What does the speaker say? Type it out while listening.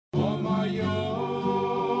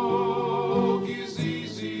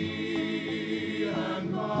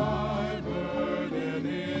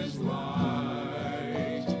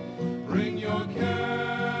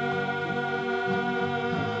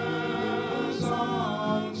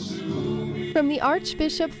From the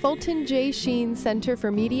Archbishop Fulton J. Sheen Center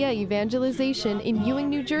for Media Evangelization in Ewing,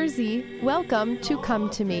 New Jersey, welcome to Come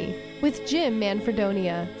to Me with Jim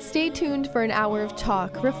Manfredonia. Stay tuned for an hour of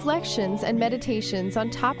talk, reflections, and meditations on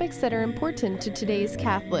topics that are important to today's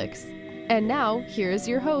Catholics. And now, here is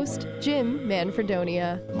your host, Jim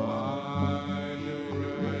Manfredonia.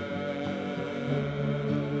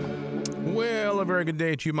 Well, a very good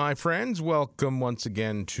day to you, my friends. Welcome once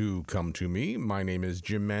again to Come to Me. My name is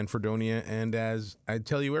Jim Manfredonia, and as I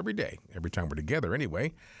tell you every day, every time we're together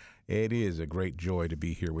anyway, it is a great joy to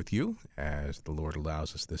be here with you, as the Lord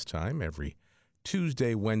allows us this time, every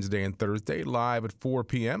Tuesday, Wednesday, and Thursday, live at 4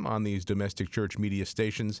 p.m. on these domestic church media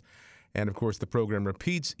stations. And, of course, the program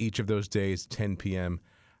repeats each of those days, 10 p.m.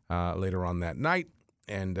 Later on that night.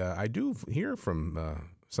 And I do hear from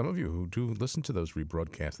some of you who do listen to those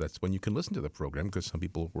rebroadcasts. That's when you can listen to the program, because some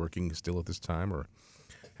people are working still at this time or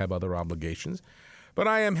have other obligations. But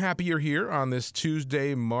I am happy you're here on this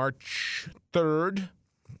Tuesday, March 3rd,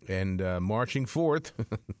 and marching forth.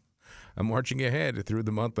 I'm marching ahead through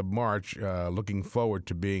the month of March, looking forward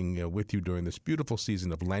to being with you during this beautiful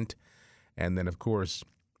season of Lent. And then, of course,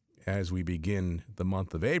 as we begin the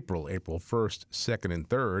month of April, April 1st, 2nd, and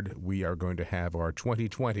 3rd, we are going to have our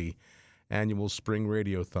 2020 annual Spring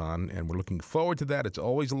Radiothon, and we're looking forward to that. It's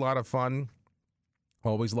always a lot of fun,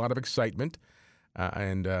 always a lot of excitement,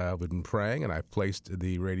 and we've been praying, and I've placed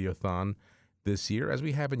the Radiothon this year, as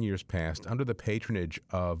we have in years past, under the patronage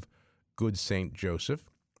of Good Saint Joseph,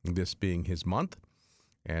 this being his month.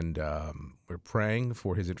 And we're praying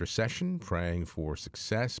for his intercession, praying for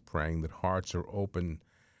success, praying that hearts are open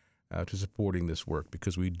to supporting this work,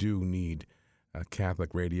 because we do need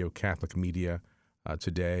Catholic radio, Catholic media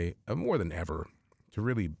today, more than ever, to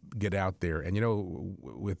really get out there. And, you know,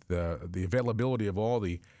 with the availability of all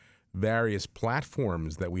the various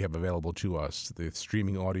platforms that we have available to us, the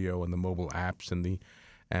streaming audio and the mobile apps and the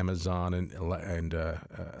Amazon and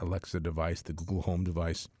Alexa device, the Google Home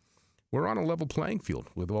device, we're on a level playing field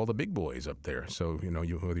with all the big boys up there. So, you know,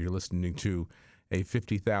 whether you're listening to a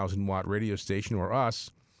 50,000-watt radio station or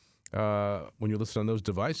us, when you listen on those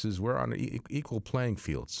devices, we're on an equal playing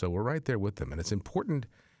field. So we're right there with them. And it's important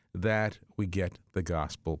that we get the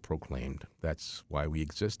gospel proclaimed. That's why we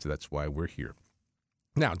exist. That's why we're here.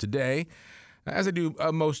 Now, today, as I do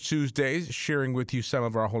most Tuesdays, sharing with you some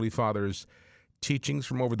of our Holy Father's teachings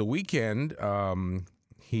from over the weekend.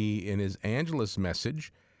 He, in his Angelus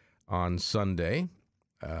message on Sunday,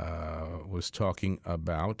 was talking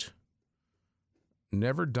about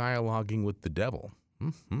never dialoguing with the devil.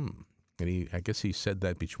 And I guess he said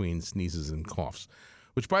that between sneezes and coughs,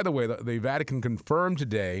 which, by the way, the Vatican confirmed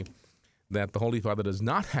today that the Holy Father does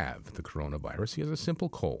not have the coronavirus. He has a simple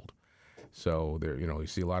cold. So there, you know, you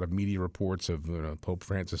see a lot of media reports of Pope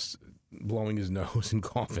Francis blowing his nose and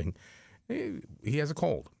coughing. He has a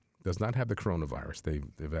cold. Does not have the coronavirus.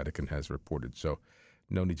 The Vatican has reported. So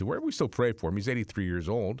no need to worry. We still pray for him. He's 83 years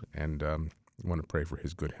old, and we want to pray for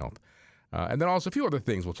his good health. And then also a few other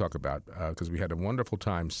things we'll talk about, because we had a wonderful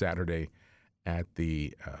time Saturday at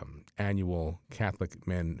the annual Catholic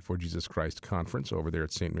Men for Jesus Christ conference over there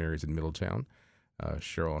at St. Mary's in Middletown.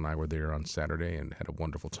 Cheryl and I were there on Saturday and had a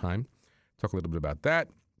wonderful time. Talk a little bit about that.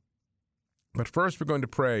 But first, we're going to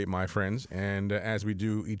pray, my friends. And as we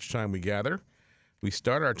do each time we gather, we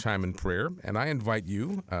start our time in prayer. And I invite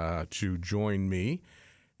you to join me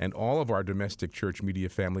and all of our domestic church media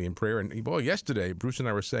family in prayer. And boy, yesterday, Bruce and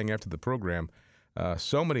I were saying after the program,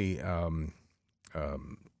 so many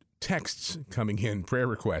texts coming in, prayer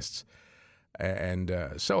requests, and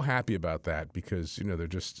so happy about that, because, you know, they're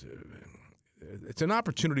just, it's an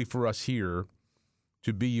opportunity for us here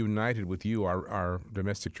to be united with you, our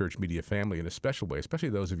domestic church media family, in a special way, especially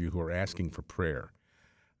those of you who are asking for prayer.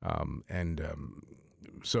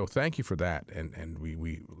 So thank you for that. And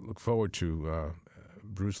we look forward to,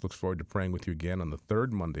 Bruce looks forward to praying with you again on the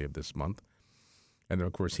third Monday of this month. And then,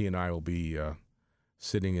 of course, he and I will be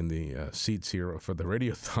sitting in the seats here for the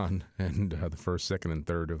Radiothon and the 1st, 2nd, and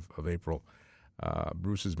 3rd of April.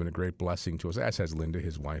 Bruce has been a great blessing to us, as has Linda,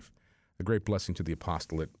 his wife, a great blessing to the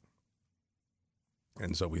apostolate.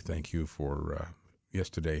 And so we thank you for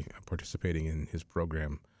yesterday participating in his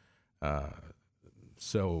program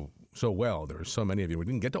so well. There are so many of you. We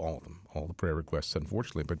didn't get to all of them, all the prayer requests,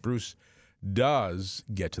 unfortunately, but Bruce does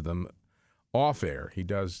get to them off air. He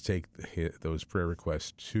does take those prayer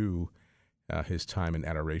requests to his time in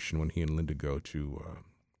adoration when he and Linda go to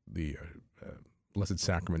the Blessed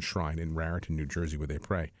Sacrament Shrine in Raritan, New Jersey, where they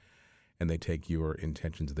pray, and they take your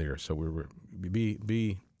intentions there. So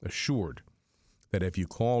be assured that if you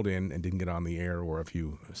called in and didn't get on the air, or if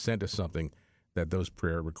you sent us something, that those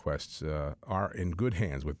prayer requests are in good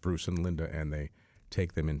hands with Bruce and Linda, and they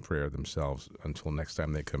take them in prayer themselves until next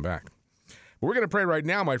time they come back. But we're going to pray right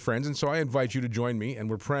now, my friends, and so I invite you to join me, and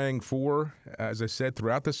we're praying for, as I said,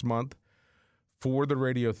 throughout this month, for the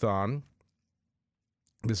Radiothon.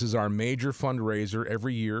 This is our major fundraiser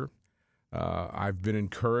every year. I've been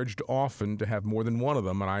encouraged often to have more than one of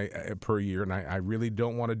them per year, and I really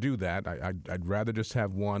don't want to do that. I'd rather just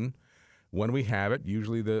have one when we have it,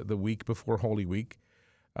 usually the week before Holy Week.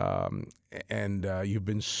 And you've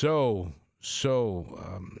been so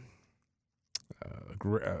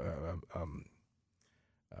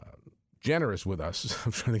generous with us.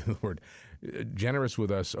 I'm trying to think of the word. Generous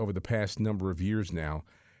with us over the past number of years now.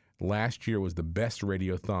 Last year was the best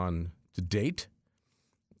Radiothon to date.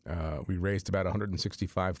 We raised about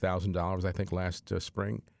 $165,000, I think, last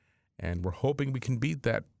spring. And we're hoping we can beat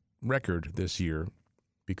that record this year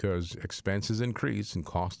because expenses increase and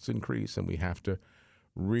costs increase, and we have to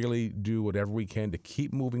really do whatever we can to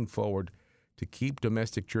keep moving forward, to keep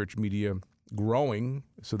domestic church media growing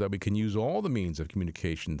so that we can use all the means of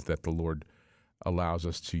communications that the Lord allows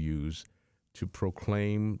us to use to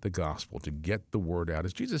proclaim the gospel, to get the word out.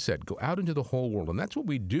 As Jesus said, go out into the whole world. And that's what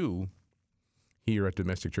we do here at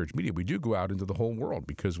Domestic Church Media. We do go out into the whole world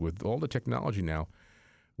because with all the technology now,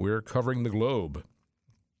 we're covering the globe.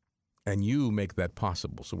 And you make that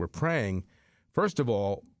possible. So we're praying, first of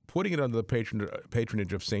all, putting it under the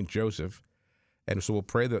patronage of St. Joseph. And so we'll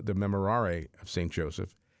pray the Memorare of St.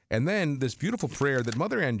 Joseph. And then this beautiful prayer that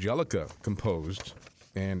Mother Angelica composed,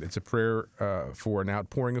 and it's a prayer for an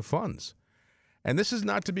outpouring of funds. And this is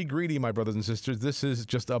not to be greedy, my brothers and sisters. This is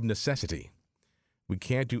just of necessity. We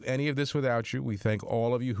can't do any of this without you. We thank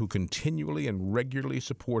all of you who continually and regularly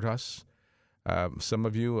support us. Some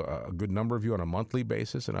of you, a good number of you on a monthly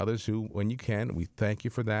basis, and others who, when you can, we thank you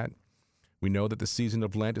for that. We know that the season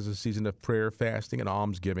of Lent is a season of prayer, fasting, and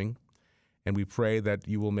almsgiving. And we pray that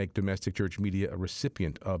you will make Domestic Church Media a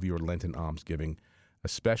recipient of your Lenten almsgiving,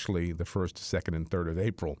 especially the 1st, 2nd, and 3rd of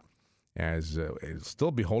April, as it'll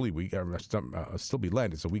still be Holy Week, still be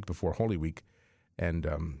Lent. It's a week before Holy Week, and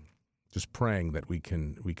just praying that we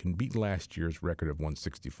can beat last year's record of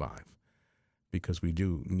 165, because we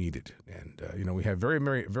do need it. And we have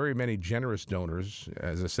very many generous donors.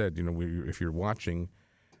 As I said, if you're watching,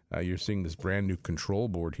 you're seeing this brand new control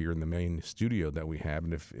board here in the main studio that we have.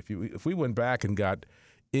 And if we went back and got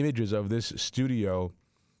images of this studio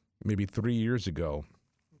maybe 3 years ago,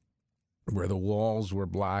 where the walls were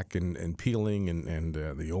black and peeling and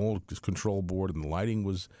the old control board and the lighting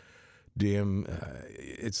was dim,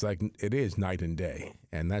 it's like it is night and day.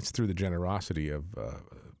 And that's through the generosity of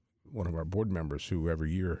one of our board members who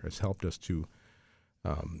every year has helped us to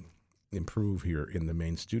improve here in the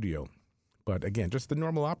main studio. But again, just the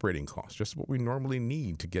normal operating costs, just what we normally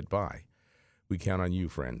need to get by. We count on you,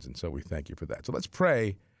 friends, and so we thank you for that. So let's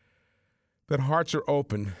pray that hearts are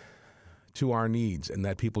open to our needs and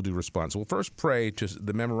that people do respond. So we'll first pray to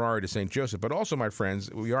the Memorare to St. Joseph, but also, my friends,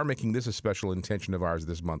 we are making this a special intention of ours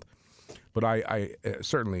this month. But I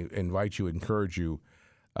certainly invite you, encourage you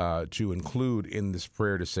to include in this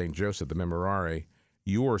prayer to St. Joseph, the Memorare,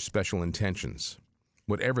 your special intentions,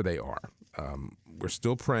 whatever they are. We're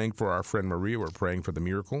still praying for our friend Maria. We're praying for the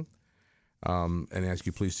miracle, and ask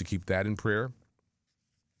you please to keep that in prayer.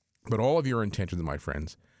 But all of your intentions, my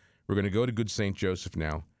friends, we're going to go to good St. Joseph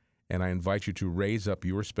now, and I invite you to raise up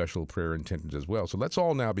your special prayer intentions as well. So let's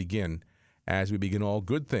all now begin as we begin all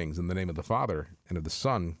good things in the name of the Father, and of the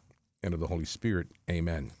Son, and of the Holy Spirit.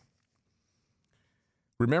 Amen.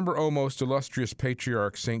 Remember, O most illustrious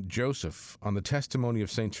patriarch St. Joseph, on the testimony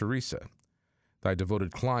of St. Teresa, thy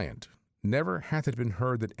devoted client, never hath it been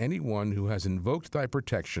heard that any one who has invoked thy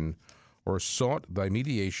protection or sought thy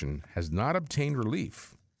mediation has not obtained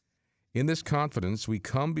relief. In this confidence we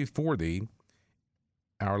come before thee,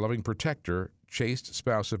 our loving protector, chaste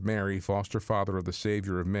spouse of Mary, foster father of the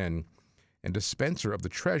Savior of men, and dispenser of the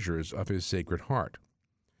treasures of his sacred heart.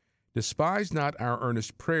 Despise not our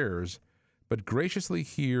earnest prayers, but graciously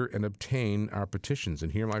hear and obtain our petitions.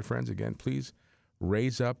 And here, my friends, again, please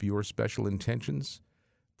raise up your special intentions,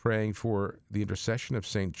 praying for the intercession of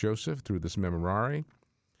St. Joseph through this Memorare,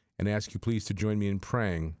 and ask you please to join me in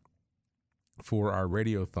praying for our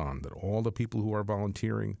Radiothon, that all the people who are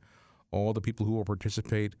volunteering, all the people who will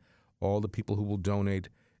participate, all the people who will donate,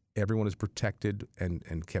 everyone is protected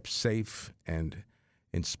and kept safe and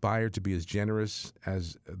inspired to be as generous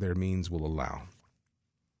as their means will allow.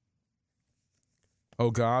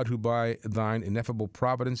 O God, who by thine ineffable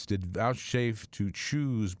providence did vouchsafe to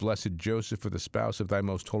choose blessed Joseph for the spouse of thy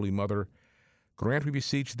most holy mother, grant, we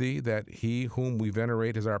beseech thee, that he whom we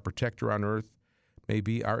venerate as our protector on earth may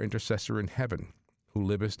be our intercessor in heaven, who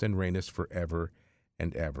livest and reignest forever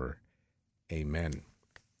and ever. Amen.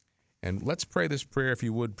 And let's pray this prayer, if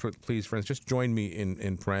you would, please, friends. Just join me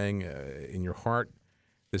in praying in your heart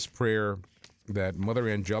this prayer that Mother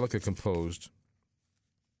Angelica composed,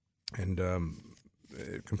 and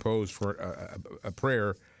composed for a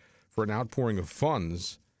prayer for an outpouring of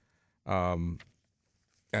funds.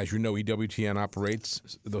 As you know, EWTN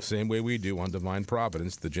operates the same way we do on Divine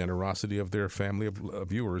Providence, the generosity of their family of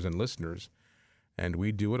viewers and listeners. And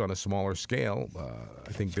we do it on a smaller scale.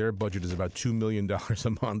 I think their budget is about $2 million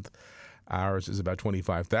a month. Ours is about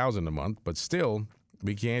 $25,000 a month. But still,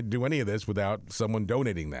 we can't do any of this without someone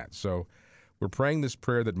donating that. So we're praying this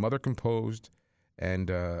prayer that Mother composed, and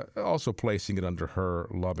also placing it under her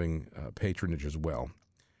loving patronage as well.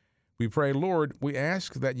 We pray, Lord, we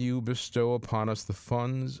ask that you bestow upon us the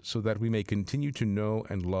funds so that we may continue to know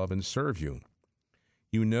and love and serve you.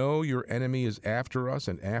 You know your enemy is after us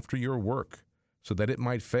and after your work, so that it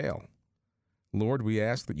might fail. Lord, we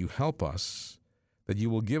ask that you help us, that you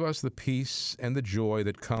will give us the peace and the joy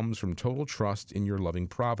that comes from total trust in your loving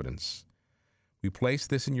providence. We place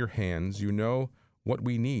this in your hands. You know what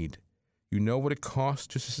we need. You know what it costs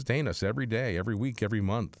to sustain us every day, every week, every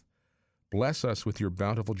month. Bless us with your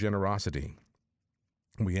bountiful generosity.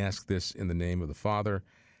 We ask this in the name of the Father,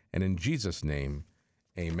 and in Jesus' name,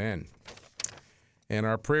 amen. And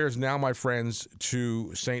our prayers now, my friends,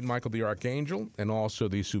 to St. Michael the Archangel, and also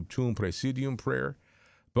the Sub Tuum Praesidium prayer.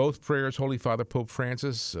 Both prayers, Holy Father Pope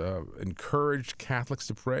Francis encouraged Catholics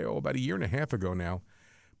to pray, about a year and a half ago now,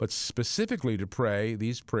 but specifically to pray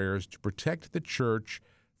these prayers to protect the Church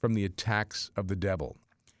from the attacks of the devil.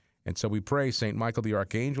 And so we pray, St. Michael the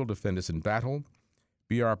Archangel, defend us in battle.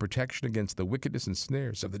 Be our protection against the wickedness and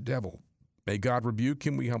snares of the devil. May God rebuke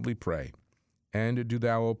him, we humbly pray. And do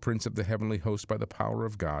thou, O Prince of the heavenly host, by the power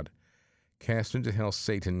of God, cast into hell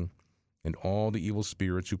Satan and all the evil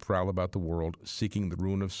spirits who prowl about the world, seeking the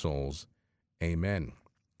ruin of souls. Amen.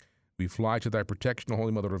 We fly to thy protection, O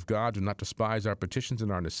Holy Mother of God. Do not despise our petitions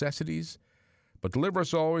and our necessities, but deliver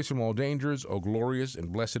us always from all dangers, O glorious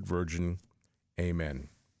and blessed Virgin. Amen.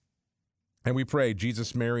 And we pray,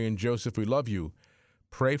 Jesus, Mary, and Joseph, we love you.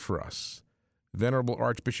 Pray for us. Venerable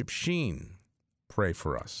Archbishop Sheen, pray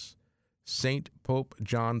for us. Saint Pope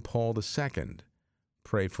John Paul II,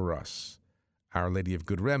 pray for us. Our Lady of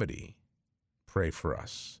Good Remedy, pray for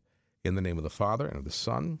us. In the name of the Father, and of the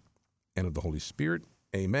Son, and of the Holy Spirit,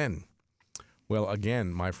 amen. Well,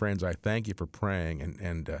 again, my friends, I thank you for praying,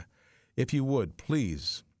 and if you would,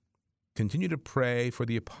 please continue to pray for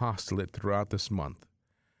the apostolate throughout this month.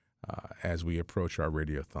 As we approach our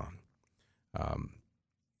radiothon.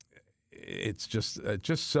 It's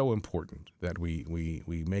just so important that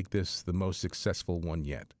we make this the most successful one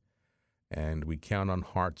yet. And we count on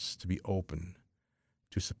hearts to be open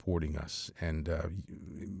to supporting us. And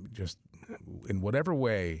just in whatever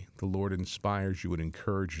way the Lord inspires you and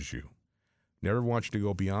encourages you. Never wants you to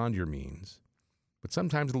go beyond your means. But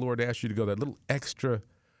sometimes the Lord asks you to go that little extra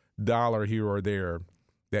dollar here or there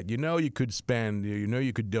that you could spend,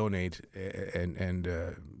 you could donate, and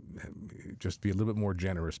just be a little bit more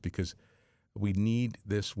generous, because we need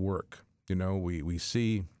this work. We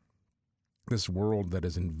see this world that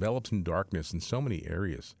is enveloped in darkness in so many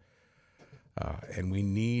areas, and we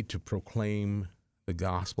need to proclaim the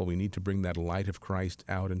gospel. We need to bring that light of Christ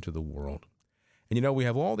out into the world. And we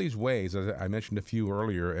have all these ways, as I mentioned a few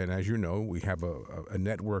earlier, and as you know, we have a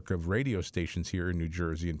network of radio stations here in New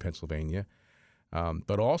Jersey and Pennsylvania.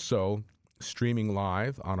 But also streaming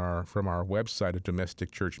live from our website at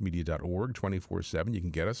domesticchurchmedia.org 24/7. You can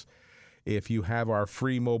get us. If you have our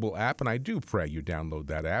free mobile app, and I do pray you download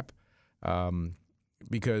that app,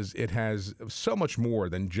 because it has so much more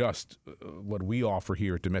than just what we offer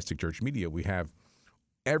here at Domestic Church Media. We have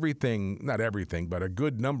everything, not everything, but a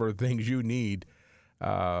good number of things you need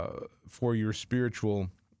for your spiritual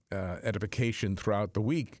edification throughout the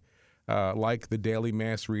week. Like the daily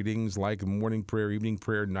mass readings, like morning prayer, evening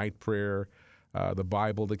prayer, night prayer, the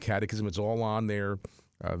Bible, the catechism. It's all on there.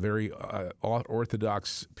 Very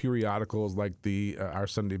orthodox periodicals like Our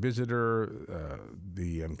Sunday Visitor,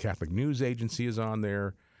 the Catholic News Agency is on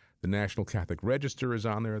there. The National Catholic Register is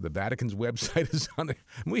on there. The Vatican's website is on there.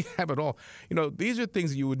 We have it all. These are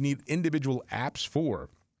things that you would need individual apps for.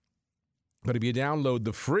 But if you download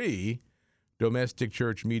the free Domestic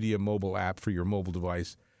Church Media mobile app for your mobile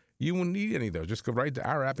device, you won't need any of those. Just go right to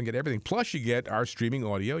our app and get everything. Plus, you get our streaming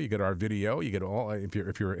audio, you get our video, you get all. If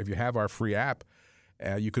you have our free app,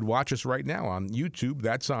 you could watch us right now on YouTube.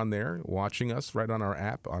 That's on there. Watching us right on our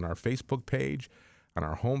app, on our Facebook page, on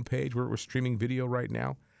our home page where we're streaming video right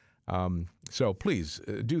now. So please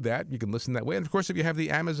do that. You can listen that way. And, of course, if you have the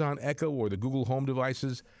Amazon Echo or the Google Home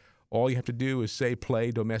devices, all you have to do is say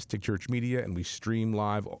play Domestic Church Media, and we stream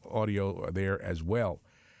live audio there as well.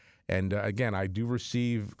 And, again, I do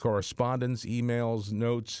receive correspondence, emails,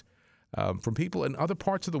 notes from people in other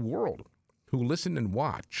parts of the world who listen and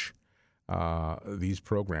watch these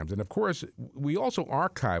programs. And, of course, we also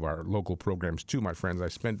archive our local programs, too, my friends. I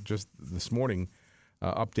spent just this morning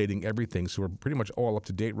updating everything, so we're pretty much all up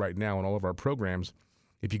to date right now on all of our programs.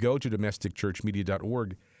 If you go to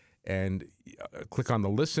domesticchurchmedia.org and click on the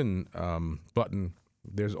Listen button,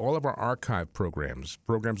 there's all of our archive programs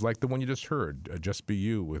like the one you just heard, Just Be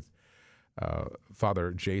You with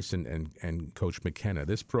Father Jason and Coach McKenna.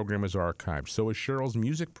 This program is archived. So is Cheryl's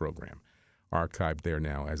music program, archived there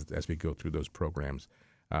now as we go through those programs.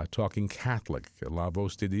 Talking Catholic, La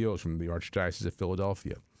Voz de Dios from the Archdiocese of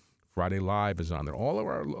Philadelphia. Friday Live is on there. All of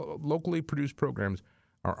our locally produced programs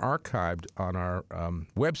are archived on our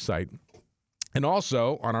website and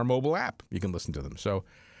also on our mobile app. You can listen to them. So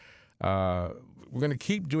we're going to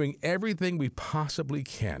keep doing everything we possibly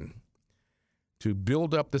can to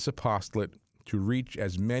build up this apostolate to reach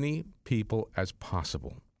as many people as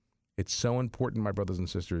possible. It's so important, my brothers and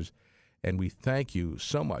sisters, and we thank you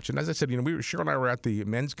so much. And as I said, Cheryl and I were at the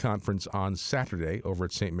men's conference on Saturday over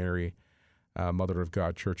at St. Mary Mother of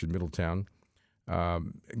God Church in Middletown.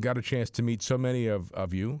 Got a chance to meet so many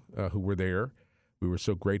of you who were there. We were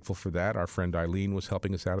so grateful for that. Our friend Eileen was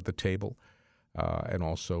helping us out at the table, and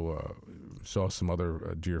also saw some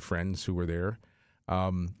other dear friends who were there.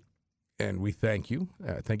 And we thank you.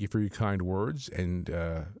 Thank you for your kind words and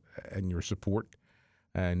your support.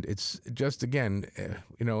 And it's just, again,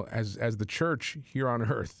 as the church here on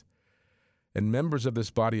earth, and members of this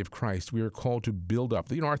body of Christ, we are called to build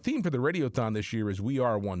up. Our theme for the Radiothon this year is We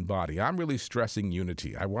Are One Body. I'm really stressing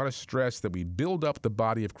unity. I want to stress that we build up the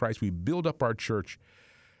body of Christ. We build up our church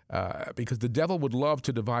because the devil would love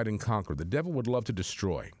to divide and conquer. The devil would love to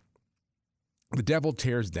destroy. The devil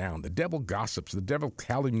tears down. The devil gossips. The devil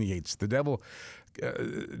calumniates. The devil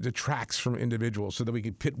detracts from individuals so that we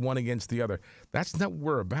can pit one against the other. That's not what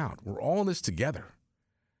we're about. We're all in this together.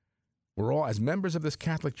 We're all, as members of this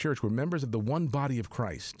Catholic Church, we're members of the one body of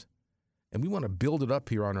Christ. And we want to build it up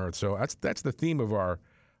here on earth. So that's the theme of our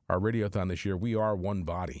Radiothon this year. We are one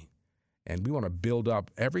body. And we want to build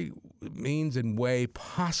up every means and way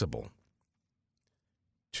possible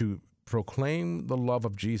to proclaim the love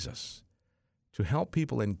of Jesus, to help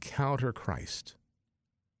people encounter Christ.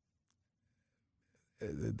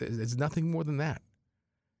 It's nothing more than that.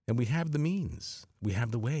 And we have the means. We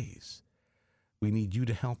have the ways. We need you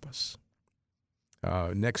to help us.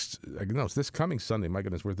 It's this coming Sunday. My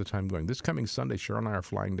goodness, where's the time going? This coming Sunday, Cheryl and I are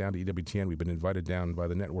flying down to EWTN. We've been invited down by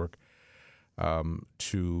the network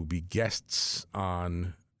to be guests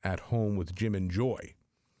on At Home with Jim and Joy.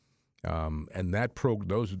 And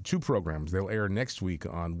those two programs, they'll air next week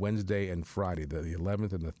on Wednesday and Friday, the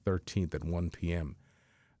 11th and the 13th at 1 p.m.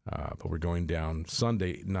 But we're going down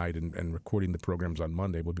Sunday night and recording the programs on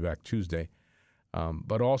Monday. We'll be back Tuesday.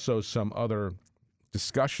 But also some other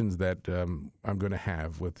discussions that I'm going to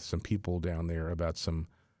have with some people down there about some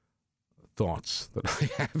thoughts that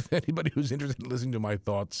I have. Anybody who's interested in listening to my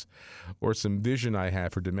thoughts or some vision I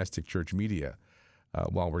have for Domestic Church Media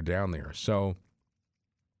while we're down there. So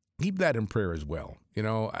keep that in prayer as well.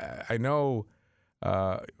 I know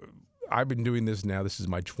I've been doing this now. This is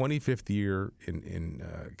my 25th year in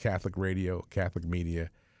Catholic radio, Catholic media.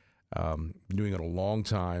 Been doing it a long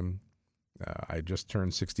time. I just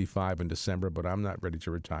turned 65 in December, but I'm not ready to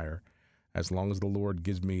retire. As long as the Lord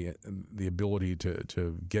gives me the ability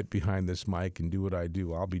to get behind this mic and do what I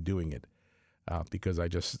do, I'll be doing it because I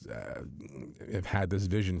just have had this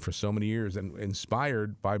vision for so many years and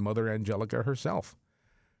inspired by Mother Angelica herself,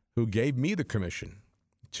 who gave me the commission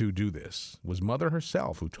to do this. It was Mother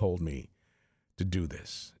herself who told me to do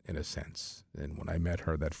this, in a sense. And when I met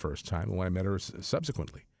her that first time, and when I met her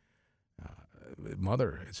subsequently,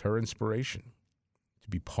 Mother, it's her inspiration to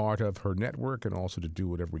be part of her network and also to do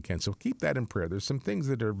whatever we can. So keep that in prayer. There's some things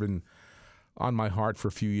that have been on my heart for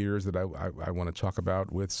a few years that I want to talk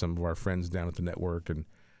about with some of our friends down at the network, and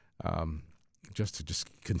just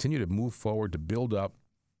continue to move forward, to build up,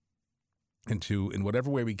 and to, in whatever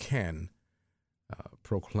way we can,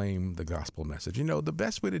 proclaim the gospel message. The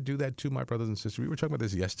best way to do that, too, my brothers and sisters, we were talking about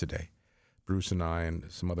this yesterday, Bruce and I and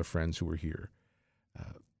some other friends who were here.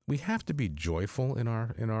 We have to be joyful in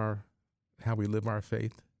our how we live our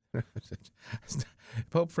faith.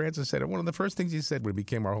 Pope Francis said, one of the first things he said when he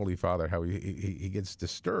became our Holy Father, how he gets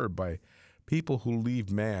disturbed by people who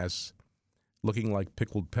leave Mass looking like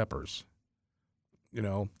pickled peppers,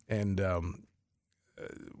 and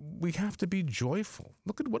we have to be joyful.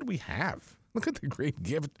 Look at what we have. Look at the great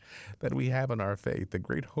gift that we have in our faith, the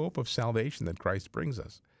great hope of salvation that Christ brings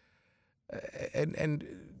us. And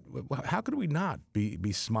how could we not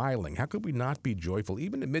be smiling? How could we not be joyful,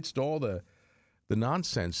 even amidst all the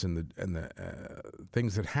nonsense and the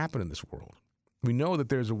things that happen in this world? We know that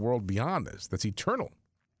there's a world beyond this that's eternal.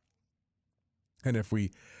 And if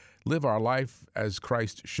we live our life as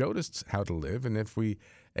Christ showed us how to live, and if we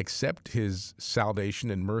accept his salvation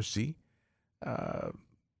and mercy,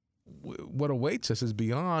 what awaits us is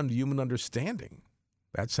beyond human understanding.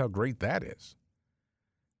 That's how great that is.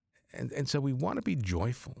 And so we want to be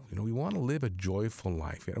joyful. We want to live a joyful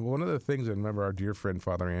life. One of the things I remember our dear friend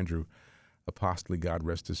Father Andrew Apostoli, God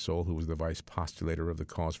rest his soul, who was the vice postulator of the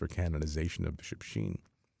cause for canonization of Bishop Sheen,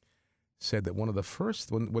 said that one of the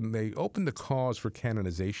first, when they opened the cause for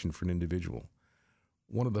canonization for an individual,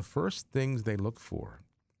 one of the first things they look for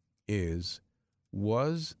is,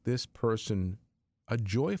 was this person a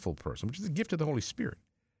joyful person, which is the gift of the Holy Spirit,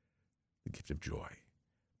 the gift of joy.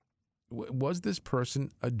 Was this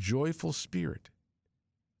person a joyful spirit,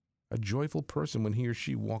 a joyful person when he or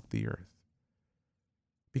she walked the earth?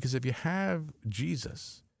 Because if you have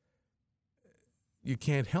Jesus, you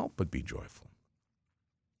can't help but be joyful.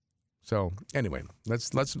 So anyway,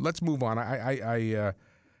 let's move on. I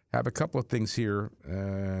have a couple of things here,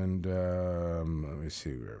 and let me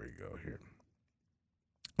see where we go here.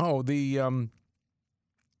 Oh, the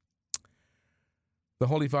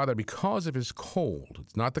Holy Father, because of his cold,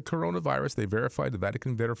 it's not the coronavirus. They verified, the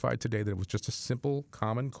Vatican verified today that it was just a simple,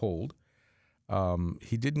 common cold.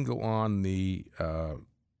 He didn't go on the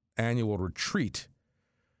annual retreat,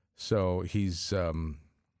 so he's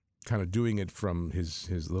kind of doing it from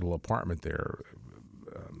his little apartment there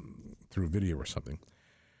through video or something.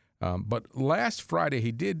 But last Friday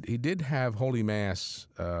he did have Holy Mass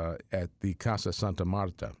at the Casa Santa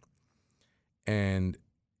Marta, and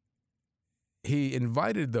he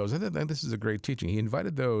invited those. I think this is a great teaching. He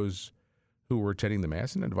invited those who were attending the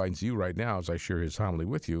Mass, and invites you right now as I share his homily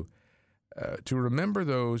with you, to remember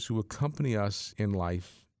those who accompany us in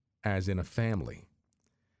life as in a family.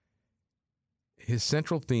 His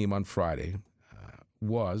central theme on Friday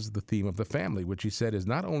was the theme of the family, which he said is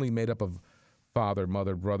not only made up of father,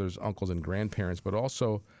 mother, brothers, uncles, and grandparents, but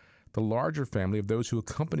also the larger family of those who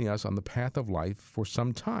accompany us on the path of life for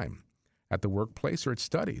some time, at the workplace or at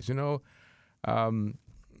studies.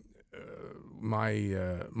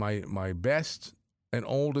 My best and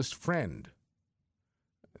oldest friend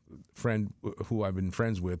who I've been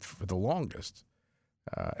friends with for the longest,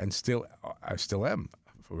 and I still am.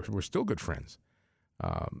 We're still good friends.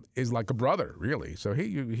 Is like a brother, really. So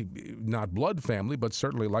he not blood family, but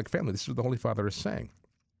certainly like family. This is what the Holy Father is saying.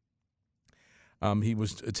 He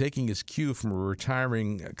was taking his cue from a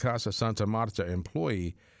retiring Casa Santa Marta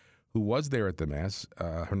employee who was there at the Mass.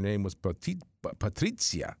 Her name was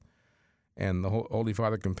Patrizia. And the Holy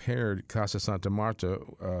Father compared Casa Santa Marta,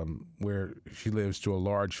 where she lives, to a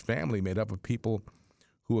large family made up of people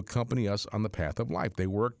who accompany us on the path of life. They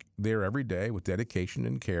work there every day with dedication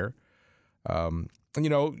and care. And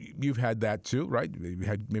you've had that too, right? You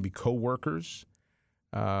had maybe coworkers.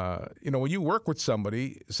 When you work with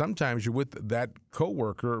somebody, sometimes you're with that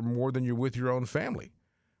coworker more than you're with your own family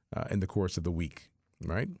in the course of the week,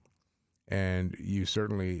 right? And you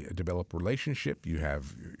certainly develop relationship. You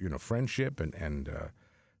have, friendship, and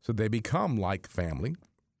so they become like family.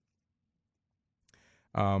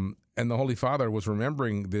 And the Holy Father was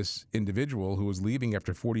remembering this individual who was leaving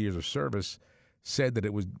after 40 years of service, said that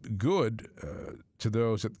it was good to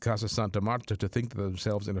those at Casa Santa Marta to think of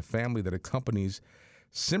themselves in a family that accompanies.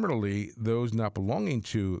 Similarly, those not belonging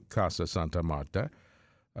to Casa Santa Marta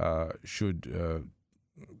should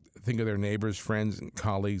think of their neighbors, friends, and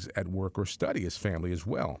colleagues at work or study as family as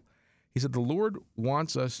well. He said the Lord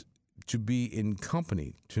wants us to be in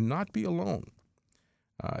company, to not be alone.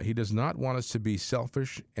 He does not want us to be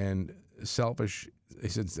selfish, and selfish, he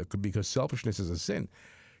said, because selfishness is a sin.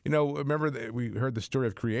 Remember that we heard the story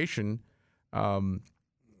of creation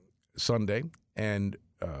Sunday, and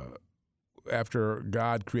after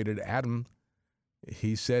God created Adam,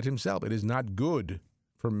 he said himself, it is not good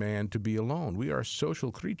for man to be alone. We are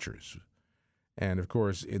social creatures. And of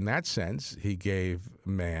course, in that sense, he gave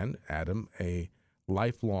man, Adam, a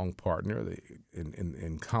lifelong partner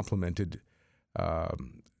in complemented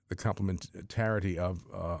the complementarity of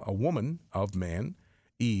a woman, of man,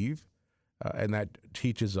 Eve, and that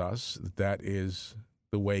teaches us that is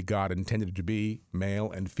the way God intended it to be,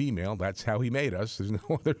 male and female. That's how he made us.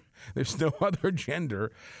 There's no other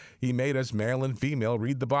gender. He made us male and female.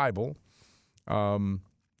 Read the Bible.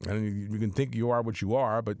 And you can think you are what you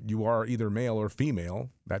are, but you are either male or female.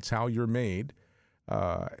 That's how you're made.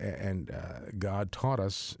 And God taught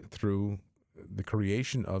us through the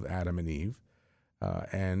creation of Adam and Eve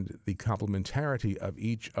and the complementarity of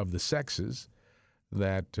each of the sexes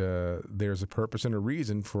that there's a purpose and a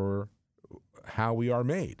reason for how we are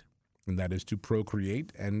made, and that is to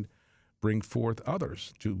procreate and bring forth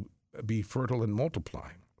others, to be fertile and multiply.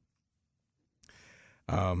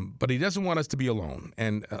 But he doesn't want us to be alone.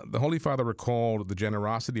 And the Holy Father recalled the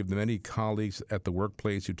generosity of the many colleagues at the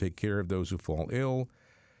workplace who take care of those who fall ill.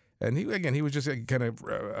 And he was just kind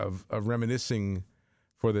of reminiscing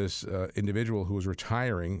for this individual who was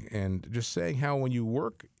retiring, and just saying how when you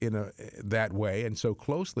work in that way and so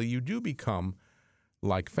closely, you do become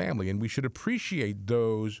like family. And we should appreciate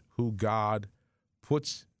those who God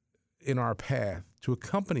puts in our path to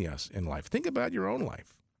accompany us in life. Think about your own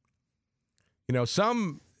life. You know,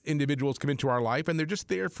 some individuals come into our life and they're just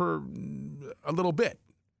there for a little bit.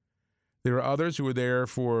 There are others who are there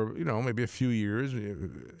for, maybe a few years.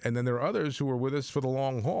 And then there are others who are with us for the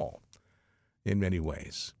long haul in many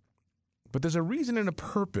ways. But there's a reason and a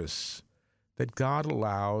purpose that God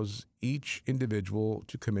allows each individual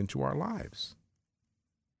to come into our lives.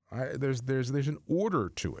 There's an order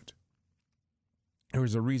to it.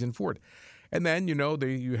 There's a reason for it. And then,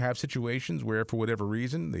 you have situations where, for whatever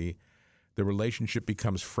reason, the relationship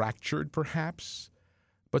becomes fractured, perhaps,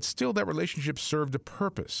 but still that relationship served a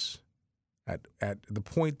purpose at the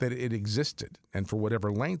point that it existed, and for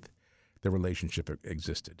whatever length the relationship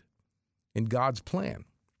existed, in God's plan.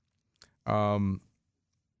 The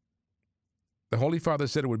Holy Father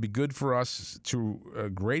said it would be good for us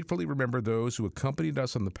to gratefully remember those who accompanied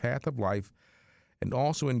us on the path of life, and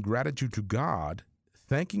also in gratitude to God,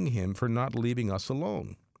 thanking Him for not leaving us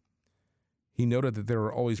alone. He noted that there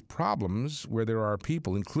are always problems where there are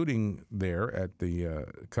people, including there at the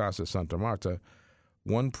Casa Santa Marta.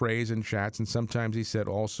 One prays and chats, and sometimes, he said,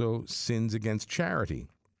 also sins against charity.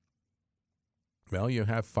 Well, you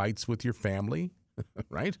have fights with your family,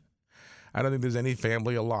 right? I don't think there's any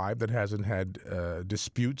family alive that hasn't had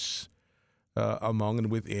disputes among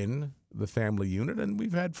and within the family unit, and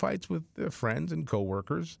we've had fights with friends and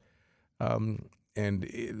coworkers.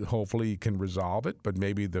 And hopefully you can resolve it, but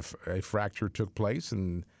maybe a fracture took place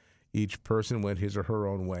and each person went his or her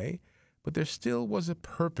own way. But there still was a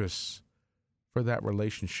purpose for that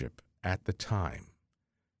relationship at the time.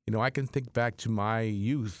 I can think back to my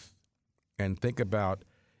youth and think about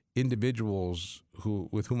individuals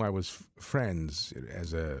with whom I was friends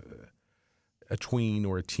as a tween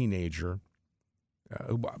or a teenager,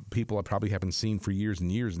 people I probably haven't seen for years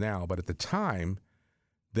and years now, but at the time,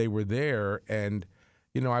 they were there, and,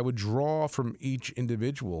 I would draw from each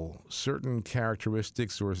individual certain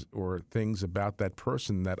characteristics or things about that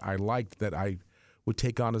person that I liked, that I would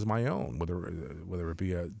take on as my own, whether it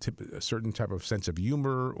be a certain type of sense of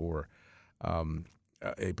humor or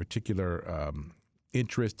a particular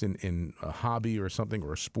interest in a hobby or something,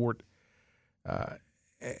 or a sport.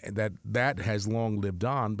 That has long lived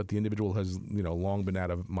on, but the individual has, long been out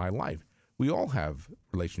of my life. We all have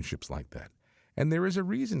relationships like that. And there is a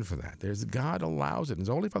reason for that. God allows it. And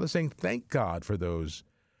the Holy Father is saying, thank God for those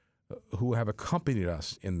who have accompanied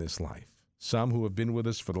us in this life. Some who have been with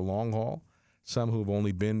us for the long haul, some who have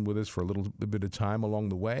only been with us for a little bit of time along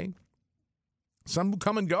the way, some who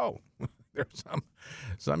come and go. There's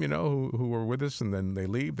some who are with us and then they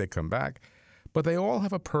leave, they come back. But they all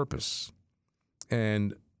have a purpose.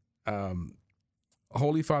 And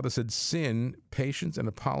Holy Father said sin, patience, and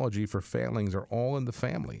apology for failings are all in the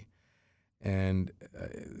family. And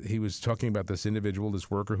he was talking about this individual, this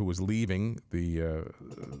worker who was leaving the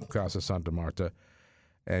Casa Santa Marta.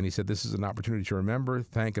 And he said, this is an opportunity to remember,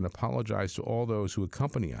 thank, and apologize to all those who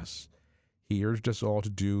accompany us. He urged us all to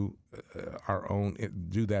do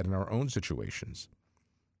that in our own situations.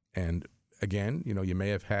 And again, you may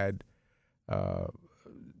have had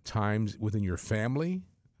times within your family,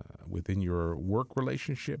 within your work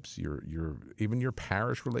relationships, even your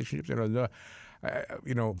parish relationships.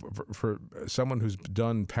 For someone who's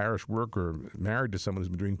done parish work or married to someone who's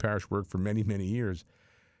been doing parish work for many, many years,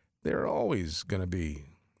 there are always going to be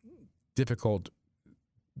difficult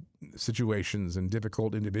situations and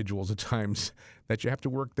difficult individuals at times that you have to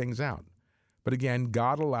work things out. But again,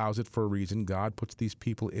 God allows it for a reason. God puts these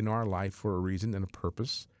people in our life for a reason and a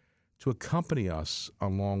purpose to accompany us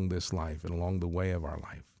along this life and along the way of our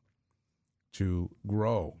life, to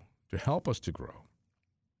grow, to help us to grow,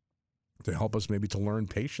 to help us maybe to learn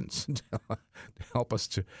patience, to help us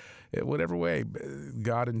to, whatever way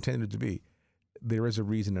God intended to be. There is a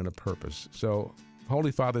reason and a purpose. So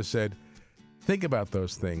Holy Father said, Think about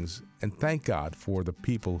those things and thank God for the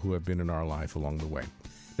people who have been in our life along the way.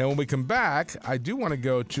 Now, when we come back, I do want to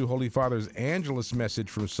go to Holy Father's Angelus message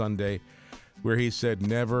from Sunday, where he said,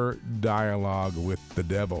 never dialogue with the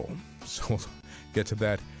devil. So we'll get to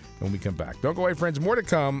that when we come back. Don't go away, friends. More to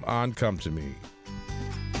come on Come to Me.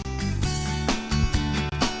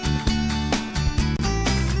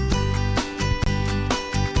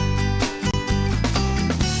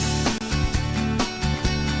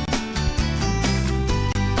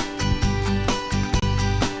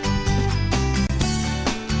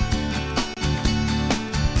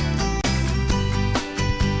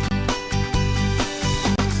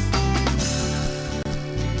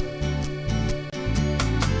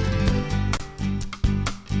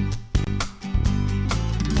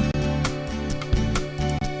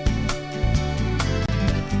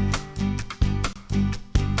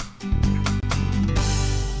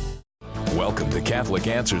 Welcome to Catholic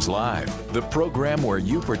Answers Live, the program where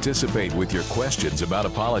you participate with your questions about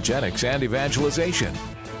apologetics and evangelization.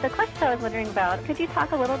 The question I was wondering about, could you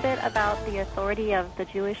talk a little bit about the authority of the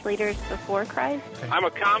Jewish leaders before Christ? I'm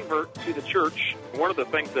a convert to the church. One of the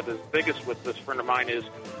things that is biggest with this friend of mine is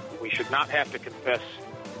we should not have to confess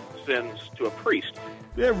sins to a priest.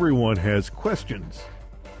 Everyone has questions.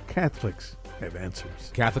 Catholics have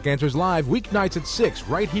answers. Catholic Answers Live, weeknights at 6,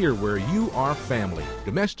 right here where you are family.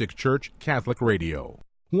 Domestic Church Catholic Radio.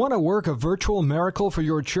 Want to work a virtual miracle for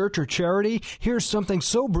your church or charity? Here's something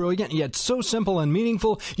so brilliant yet so simple and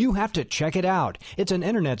meaningful, you have to check it out. It's an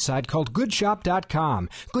internet site called GoodShop.com.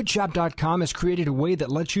 GoodShop.com has created a way that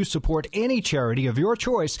lets you support any charity of your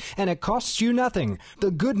choice, and it costs you nothing.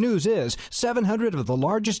 The good news is 700 of the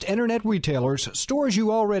largest internet retailers, stores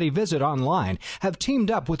you already visit online, have teamed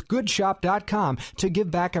up with GoodShop.com to give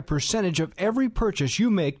back a percentage of every purchase you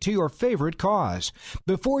make to your favorite cause.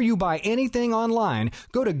 Before you buy anything online,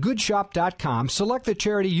 go to GoodShop.com, select the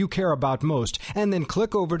charity you care about most, and then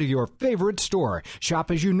click over to your favorite store.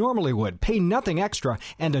 Shop as you normally would, pay nothing extra,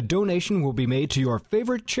 and a donation will be made to your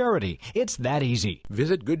favorite charity. It's that easy.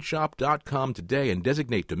 Visit GoodShop.com today and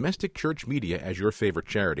designate Domestic Church Media as your favorite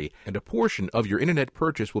charity, and a portion of your internet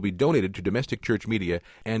purchase will be donated to Domestic Church Media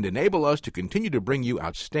and enable us to continue to bring you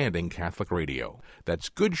outstanding Catholic radio.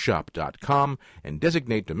 That's GoodShop.com and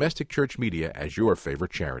designate Domestic Church Media as your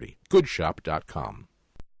favorite charity. GoodShop.com.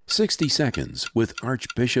 60 Seconds with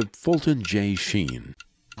Archbishop Fulton J. Sheen.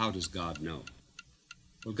 How does God know?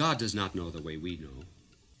 Well, God does not know the way we know.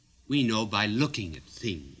 We know by looking at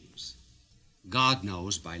things. God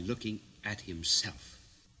knows by looking at himself.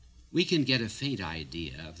 We can get a faint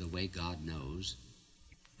idea of the way God knows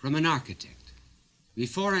from an architect.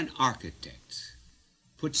 Before an architect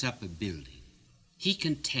puts up a building, he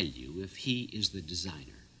can tell you if he is the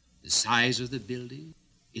designer, the size of the building,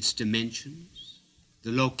 its dimensions,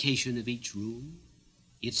 the location of each room,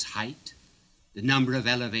 its height, the number of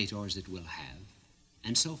elevators it will have,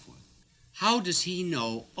 and so forth. How does he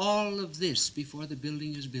know all of this before the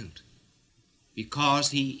building is built? Because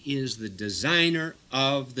he is the designer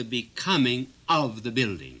of the becoming of the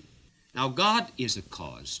building. Now, God is a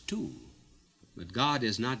cause, too, but God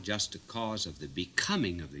is not just a cause of the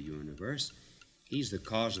becoming of the universe. He's the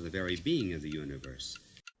cause of the very being of the universe.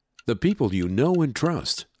 The people you know and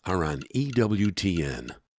trust are on EWTN.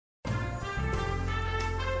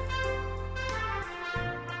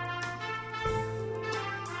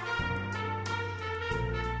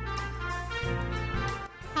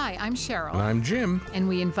 Hi, I'm Cheryl. And I'm Jim. And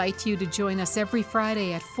we invite you to join us every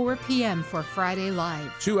Friday at 4 p.m. for Friday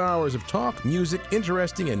Live. 2 hours of talk, music,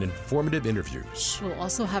 interesting and informative interviews. We'll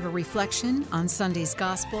also have a reflection on Sunday's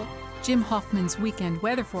Gospel, Jim Hoffman's weekend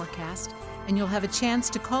weather forecast, and you'll have a chance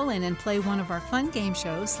to call in and play one of our fun game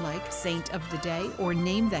shows like Saint of the Day or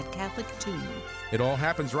Name That Catholic Tune. It all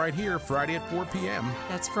happens right here, Friday at 4 p.m.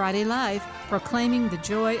 That's Friday Live, proclaiming the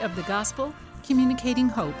joy of the gospel, communicating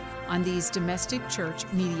hope on these domestic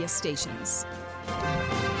church media stations.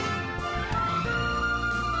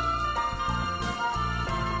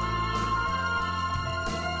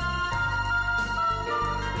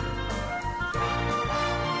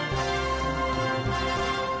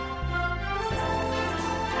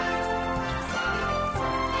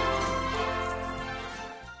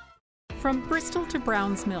 From Bristol to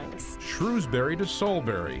Browns Mills, Shrewsbury to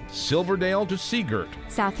Solbury, Silverdale to Seagirt,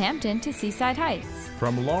 Southampton to Seaside Heights,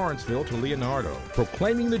 from Lawrenceville to Leonardo,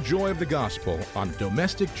 proclaiming the joy of the gospel on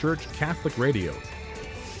Domestic Church Catholic Radio.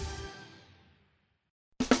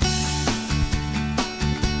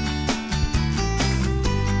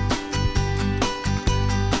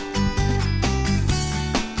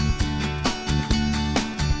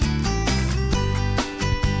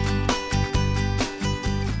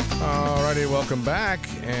 righty, welcome back.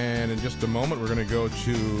 And in just a moment, we're going to go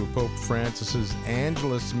to Pope Francis's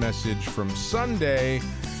Angelus message from Sunday,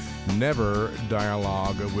 Never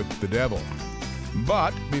Dialogue with the Devil.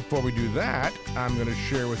 But before we do that, I'm going to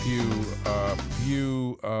share with you a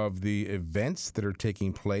few of the events that are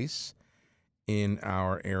taking place in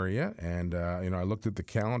our area. And, I looked at the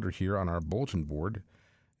calendar here on our bulletin board.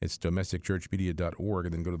 It's domesticchurchmedia.org,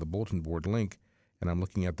 and then go to the bulletin board link. And I'm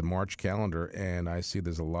looking at the March calendar, and I see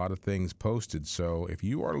there's a lot of things posted. So if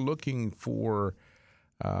you are looking for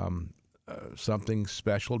something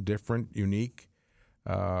special, different, unique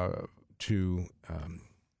to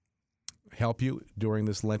help you during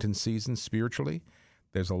this Lenten season spiritually,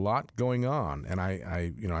 there's a lot going on. And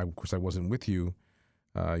of course, I wasn't with you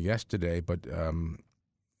yesterday, but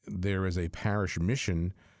there is a parish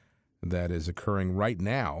mission that is occurring right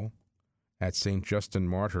now at St. Justin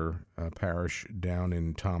Martyr Parish down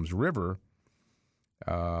in Toms River.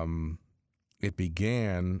 It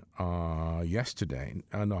began yesterday.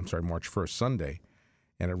 March 1st, Sunday,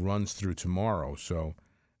 and it runs through tomorrow. So,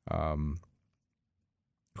 of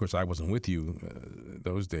course, I wasn't with you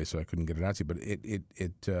those days, so I couldn't get it out to you. But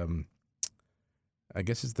I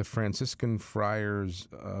guess it's the Franciscan Friars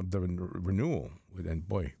of the Renewal. And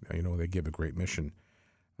boy, they give a great mission.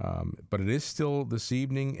 But it is still this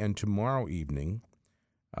evening and tomorrow evening,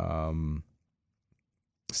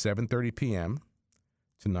 7:30 p.m.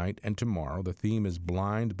 tonight and tomorrow. The theme is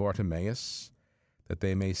Blind Bartimaeus, that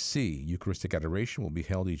they may see. Eucharistic adoration will be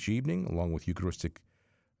held each evening, along with Eucharistic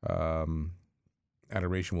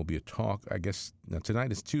adoration will be a talk. I guess now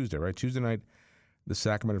tonight is Tuesday, right? Tuesday night, the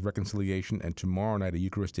Sacrament of Reconciliation, and tomorrow night a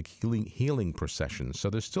Eucharistic healing procession. So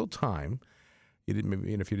there's still time. If you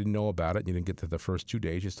didn't know about it, you didn't get to the first 2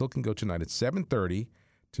 days, you still can go tonight at 7:30,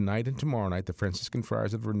 tonight and tomorrow night, the Franciscan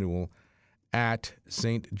Friars of Renewal at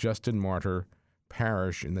St. Justin Martyr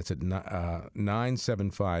Parish, and that's at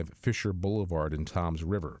 975 Fisher Boulevard in Toms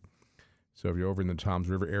River. So if you're over in the Toms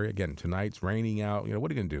River area, again, tonight's raining out,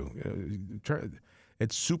 what are you going to do?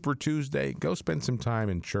 It's Super Tuesday. Go spend some time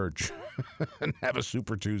in church and have a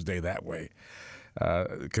Super Tuesday that way.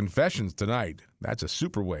 Confessions tonight. That's a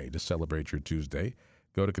super way to celebrate your Tuesday.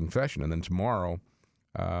 Go to confession. And then tomorrow,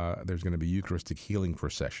 there's going to be Eucharistic healing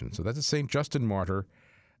procession. So that's at St. Justin Martyr,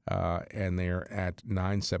 and they're at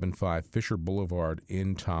 975 Fisher Boulevard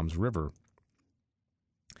in Toms River.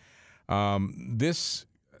 This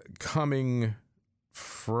coming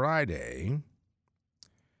Friday,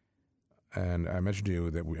 and I mentioned to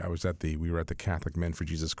you that we were at the Catholic Men for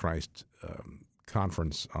Jesus Christ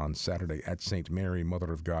conference on Saturday at St. Mary,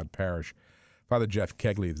 Mother of God Parish. Father Jeff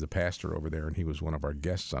Kegley is the pastor over there, and he was one of our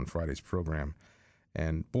guests on Friday's program.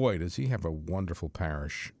 And boy, does he have a wonderful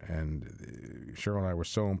parish. And Cheryl and I were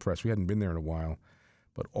so impressed. We hadn't been there in a while,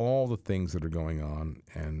 but all the things that are going on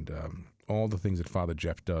and all the things that Father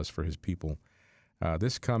Jeff does for his people.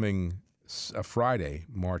 This coming Friday,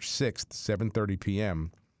 March 6th, 7:30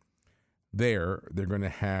 p.m., they're going to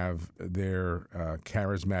have their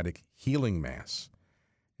charismatic healing mass.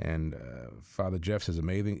 And Father Jeff says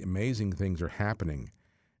amazing things are happening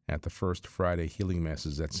at the first Friday healing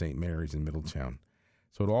masses at St. Mary's in Middletown.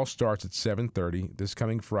 So it all starts at 7:30 this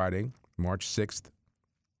coming Friday, March 6th.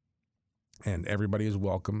 And everybody is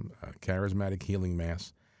welcome, charismatic healing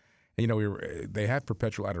mass. And, they have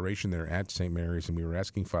perpetual adoration there at St. Mary's, and we were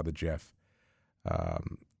asking Father Jeff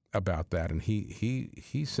about that, and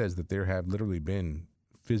he says that there have literally been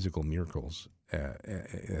physical miracles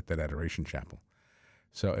at that adoration chapel.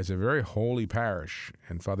 So it's a very holy parish,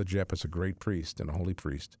 and Father Jeff is a great priest and a holy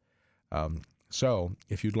priest. So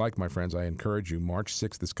if you'd like, my friends, I encourage you, March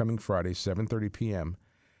 6th, this coming Friday, 7:30 p.m.,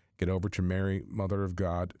 get over to Mary, Mother of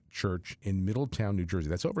God Church in Middletown, New Jersey.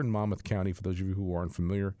 That's over in Monmouth County, for those of you who aren't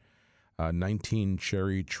familiar, 19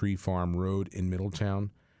 Cherry Tree Farm Road in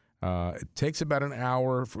Middletown. It takes about an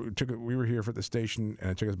hour. We were here for the station,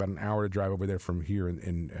 and it took us about an hour to drive over there from here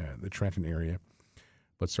in the Trenton area,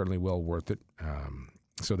 but certainly well worth it.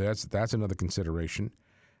 So that's another consideration.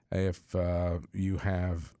 If you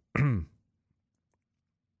have,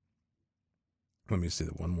 let me say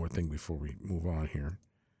one more thing before we move on here.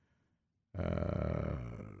 Okay,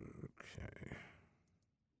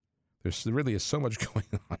 there really is so much going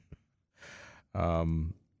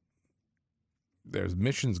on. There's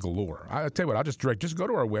missions galore. I'll tell you what, just go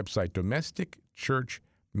to our website,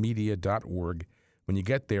 domesticchurchmedia.org. When you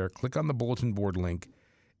get there, click on the bulletin board link,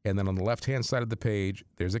 and then on the left-hand side of the page,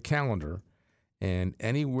 there's a calendar, and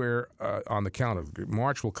anywhere on the calendar,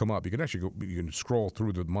 March will come up. You can scroll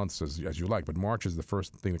through the months as you like, but March is the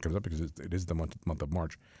first thing that comes up because it is the month of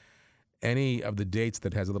March. Any of the dates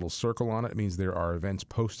that has a little circle on it means there are events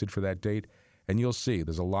posted for that date. And you'll see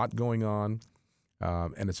there's a lot going on.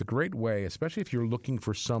 And it's a great way, especially if you're looking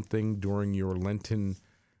for something during your Lenten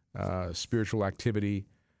spiritual activity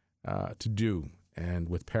to do. And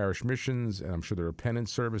with parish missions, and I'm sure there are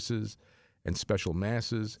penance services and special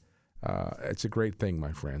masses. It's a great thing,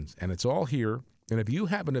 my friends. And it's all here. And if you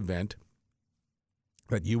have an event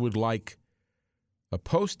that you would like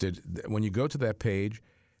posted, when you go to that page,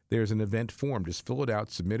 there's an event form. Just fill it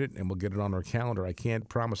out, submit it, and we'll get it on our calendar. I can't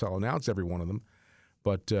promise I'll announce every one of them,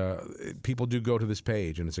 but people do go to this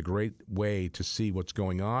page, and it's a great way to see what's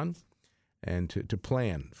going on and to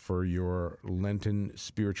plan for your Lenten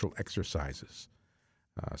spiritual exercises.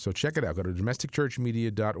 So check it out. Go to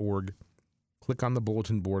domesticchurchmedia.org, click on the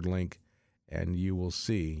bulletin board link, and you will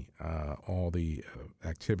see all the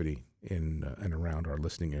activity in and around our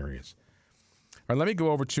listening areas. All right, let me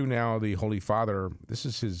go over to now the Holy Father. This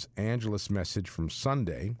is his Angelus message from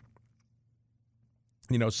Sunday.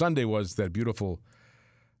 You know, Sunday was that beautiful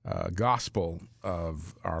gospel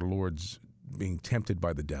of our Lord's being tempted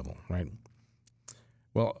by the devil, right?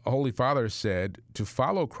 Well, Holy Father said to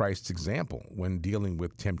follow Christ's example when dealing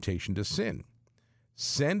with temptation to sin.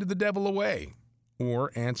 Send the devil away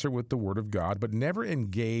or answer with the word of God, but never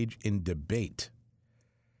engage in debate.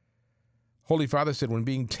 Holy Father said when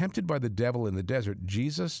being tempted by the devil in the desert,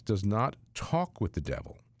 Jesus does not talk with the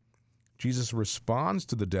devil. Jesus responds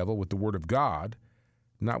to the devil with the word of God,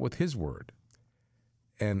 not with his word.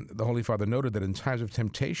 And the Holy Father noted that in times of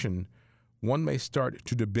temptation, one may start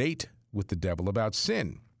to debate with the devil about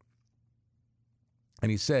sin.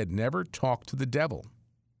 And he said, never talk to the devil.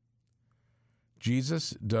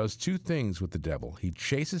 Jesus does two things with the devil. He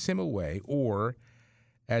chases him away, or,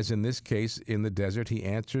 as in this case in the desert, he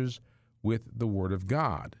answers with the word of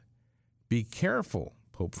God. Be careful,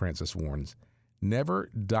 Pope Francis warns. Never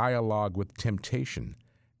dialogue with temptation.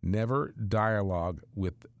 Never dialogue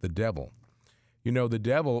with the devil. You know, the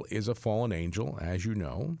devil is a fallen angel, as you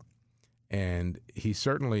know, and he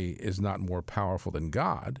certainly is not more powerful than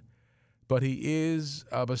God, but he is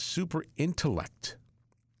of a super intellect.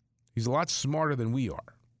 He's a lot smarter than we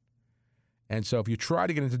are. And so if you try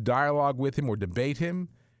to get into dialogue with him or debate him,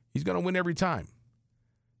 he's going to win every time.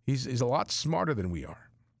 He's a lot smarter than we are.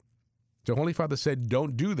 So Holy Father said,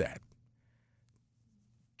 don't do that.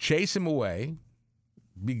 Chase him away,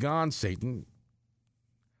 be gone, Satan,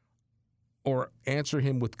 or answer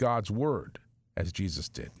him with God's word, as Jesus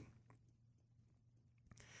did.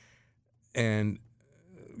 And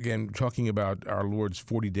again, talking about our Lord's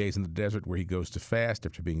 40 days in the desert where he goes to fast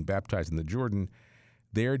after being baptized in the Jordan,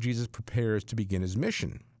 there Jesus prepares to begin his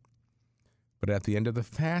mission. But at the end of the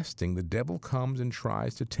fasting, the devil comes and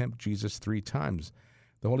tries to tempt Jesus 3 times.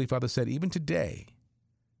 The Holy Father said, even today,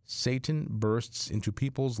 Satan bursts into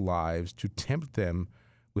people's lives to tempt them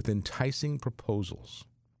with enticing proposals.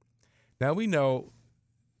 Now we know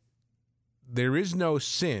there is no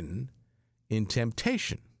sin in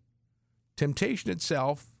temptation. Temptation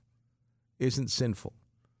itself isn't sinful.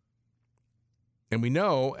 And we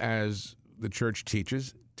know, as the church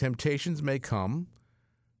teaches, temptations may come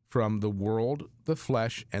from the world, the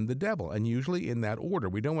flesh, and the devil, and usually in that order.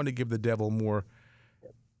 We don't want to give the devil more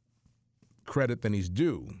credit than he's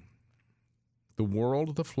due. The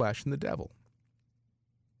world, the flesh, and the devil.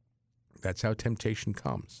 That's how temptation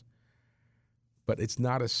comes. But it's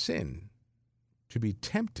not a sin to be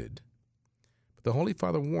tempted. But the Holy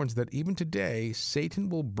Father warns that even today, Satan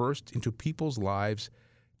will burst into people's lives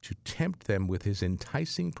to tempt them with his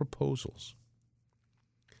enticing proposals.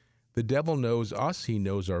 The devil knows us. He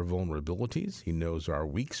knows our vulnerabilities. He knows our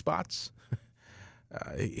weak spots.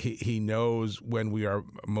 He knows when we are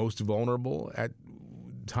most vulnerable at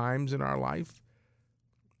times in our life.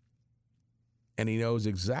 And he knows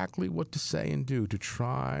exactly what to say and do to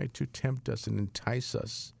try to tempt us and entice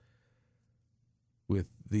us with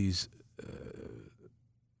these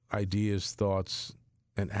ideas, thoughts,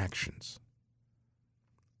 and actions.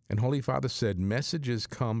 And Holy Father said, messages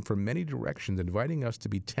come from many directions, inviting us to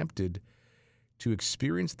be tempted to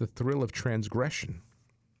experience the thrill of transgression.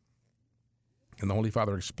 And the Holy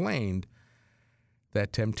Father explained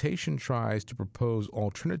that temptation tries to propose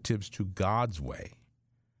alternatives to God's way,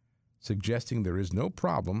 suggesting there is no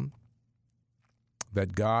problem,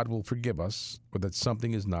 that God will forgive us, or that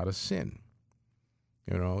something is not a sin.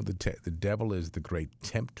 You know, the devil is the great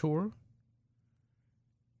tempter,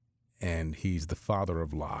 and he's the father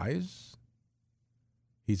of lies.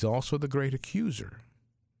 He's also the great accuser.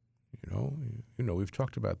 You know, we've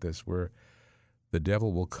talked about this, where the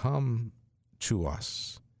devil will come to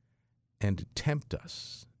us and tempt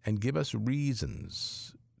us and give us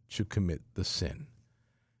reasons to commit the sin.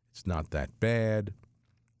 It's not that bad.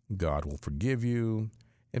 God will forgive you.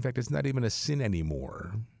 In fact, it's not even a sin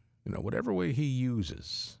anymore. Whatever way he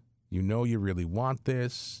uses, you really want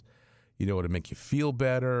this, it'll make you feel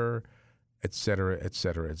better, etc.,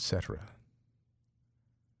 etc., etc.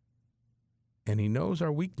 And he knows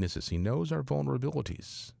our weaknesses. He knows our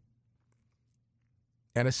vulnerabilities.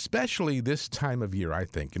 And especially this time of year, I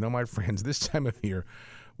think, my friends, this time of year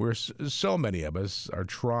where so many of us are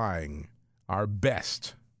trying our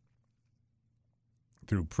best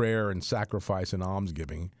through prayer and sacrifice and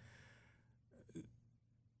almsgiving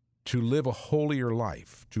to live a holier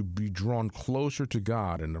life, to be drawn closer to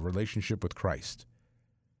God in a relationship with Christ.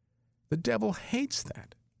 The devil hates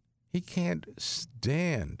that. He can't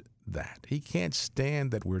stand that. He can't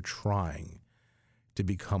stand that we're trying to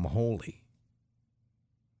become holy.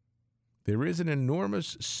 There is an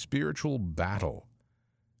enormous spiritual battle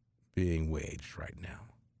being waged right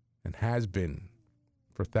now, and has been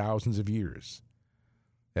for thousands of years,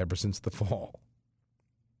 ever since the fall.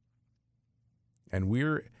 And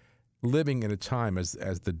we're living in a time, as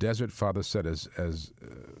the Desert Father said, as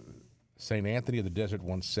St. Anthony of the Desert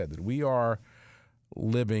once said, that we are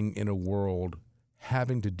living in a world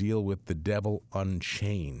having to deal with the devil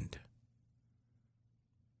unchained.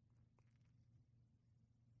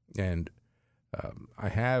 And I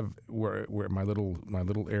have where my little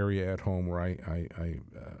area at home where I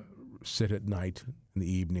sit at night in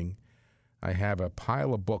the evening. I have a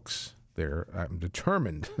pile of books there. I'm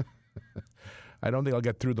determined. I don't think I'll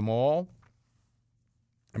get through them all.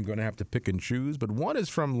 I'm going to have to pick and choose. But one is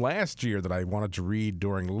from last year that I wanted to read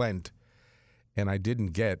during Lent, and I didn't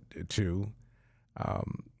get to.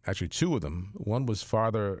 Actually, two of them. One was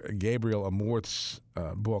Father Gabriel Amorth's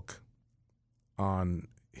book on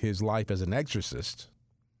his life as an exorcist,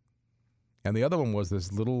 and the other one was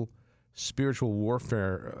this little spiritual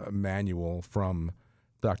warfare manual from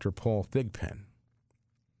Dr. Paul Thigpen.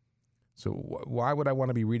 So why would I want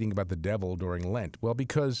to be reading about the devil during Lent? Well,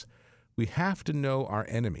 because we have to know our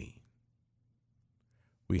enemy.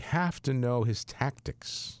 We have to know his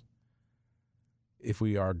tactics if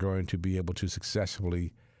we are going to be able to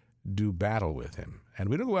successfully do battle with him. And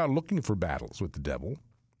we don't go out looking for battles with the devil,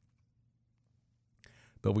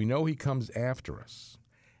 but we know he comes after us.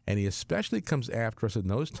 And he especially comes after us in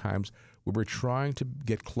those times where we're trying to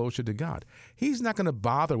get closer to God. He's not going to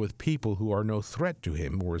bother with people who are no threat to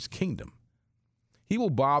him or his kingdom. He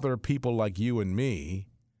will bother people like you and me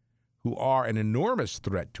who are an enormous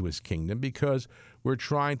threat to his kingdom because we're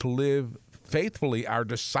trying to live faithfully our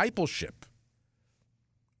discipleship.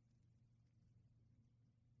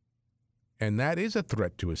 And that is a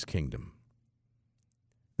threat to his kingdom.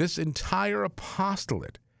 This entire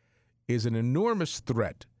apostolate is an enormous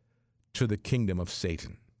threat to the kingdom of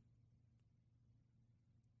Satan.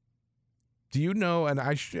 Do you know, and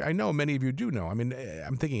I know many of you do know,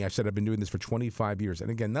 I'm thinking, I've been doing this for 25 years, and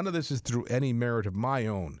again, none of this is through any merit of my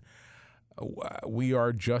own. We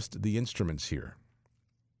are just the instruments here.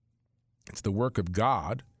 It's the work of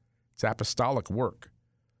God. It's apostolic work.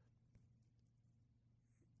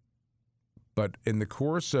 But in the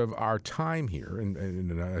course of our time here,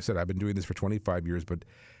 and I said I've been doing this for 25 years, but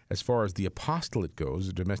as far as the apostolate goes,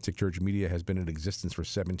 the Domestic Church Media has been in existence for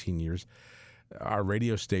 17 years. Our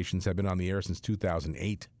radio stations have been on the air since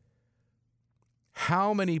 2008.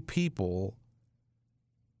 How many people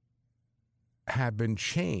have been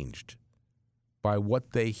changed by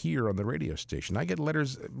what they hear on the radio station? I get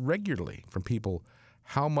letters regularly from people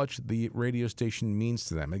how much the radio station means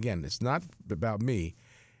to them. Again, it's not about me.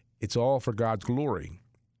 It's all for God's glory.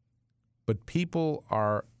 But people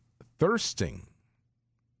are thirsting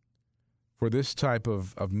for this type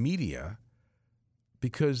of media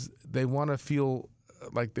because they want to feel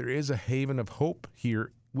like there is a haven of hope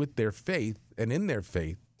here with their faith and in their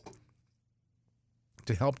faith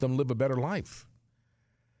to help them live a better life,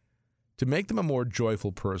 to make them a more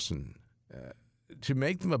joyful person, to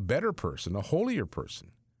make them a better person, a holier person.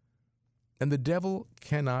 And the devil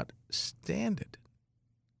cannot stand it.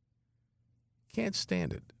 Can't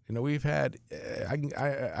stand it. We've had.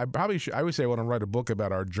 I probably should. I would say I want to write a book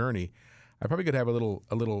about our journey. I probably could have a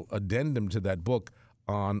little addendum to that book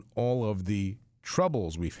on all of the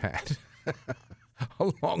troubles we've had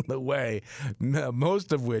along the way.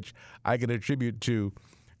 Most of which I can attribute to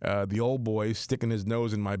the old boy sticking his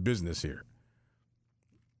nose in my business here,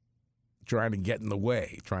 trying to get in the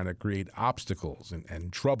way, trying to create obstacles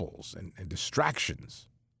and troubles and distractions.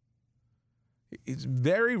 It's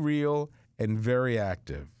very real and very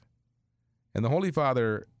active. And the Holy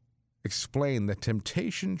Father explained that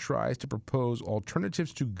temptation tries to propose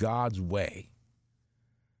alternatives to God's way.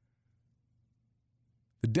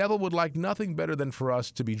 The devil would like nothing better than for us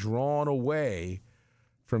to be drawn away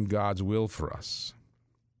from God's will for us.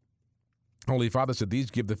 Holy Father said these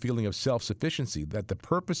give the feeling of self-sufficiency, that the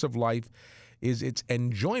purpose of life is its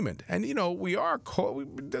enjoyment. And,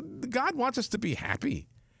 God wants us to be happy.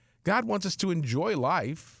 God wants us to enjoy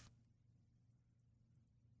life.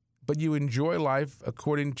 But you enjoy life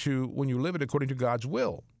when you live it according to God's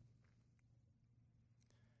will.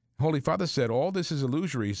 Holy Father said, all this is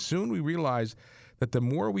illusory. Soon we realize that the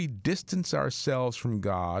more we distance ourselves from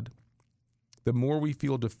God, the more we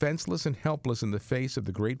feel defenseless and helpless in the face of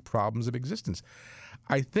the great problems of existence.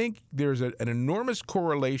 I think there's an enormous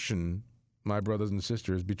correlation, my brothers and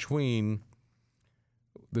sisters, between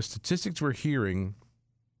the statistics we're hearing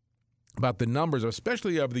about the numbers,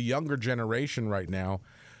 especially of the younger generation right now,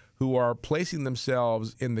 who are placing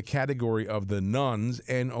themselves in the category of the nones,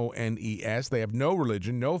 N-O-N-E-S. They have no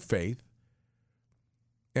religion, no faith,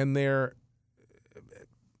 and their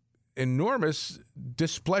enormous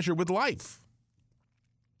displeasure with life.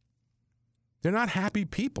 They're not happy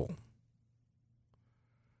people.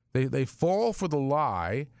 They fall for the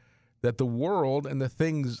lie that the world and the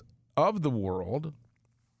things of the world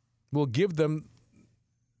will give them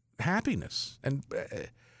happiness, and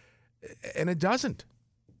it doesn't.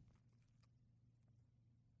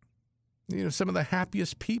 Some of the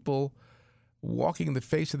happiest people walking the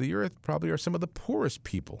face of the earth probably are some of the poorest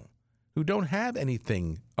people who don't have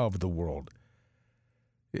anything of the world.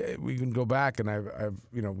 We can go back, and I've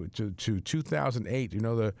to 2008.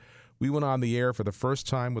 We went on the air for the first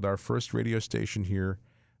time with our first radio station here,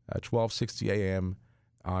 1260 AM,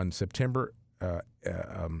 on September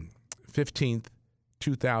 15th,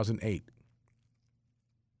 2008.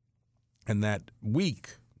 And that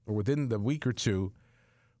week, or within the week or two,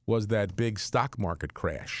 was that big stock market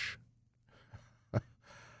crash.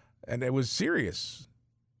 And it was serious.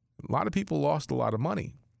 A lot of people lost a lot of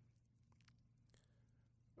money.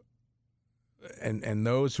 And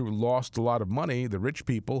those who lost a lot of money, the rich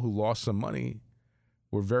people who lost some money,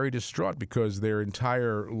 were very distraught because their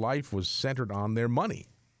entire life was centered on their money.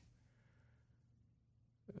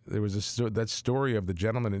 There was that story of the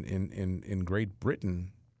gentleman in Great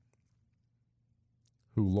Britain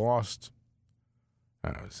who lost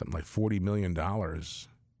something like $40 million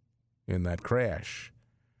in that crash.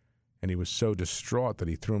 And he was so distraught that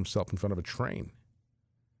he threw himself in front of a train.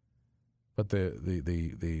 But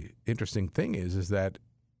the interesting thing is that,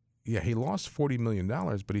 he lost $40 million,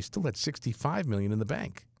 but he still had $65 million in the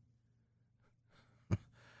bank.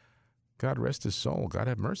 God rest his soul. God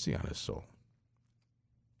have mercy on his soul.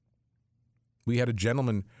 We had a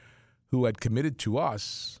gentleman who had committed to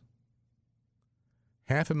us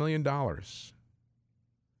 $500,000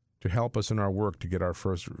 to help us in our work to get our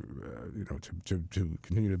first, to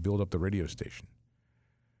continue to build up the radio station.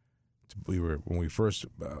 When we first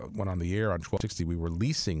went on the air on 1260, we were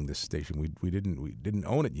leasing this station. We didn't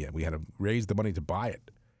own it yet. We had to raise the money to buy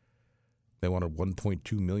it. They wanted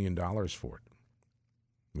 $1.2 million for it.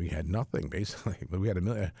 We had nothing, basically. But we had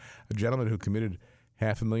a gentleman who committed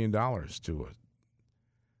 $500,000 to us.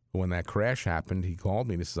 When that crash happened, he called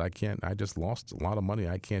me and he says, I just lost a lot of money.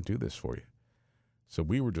 I can't do this for you. So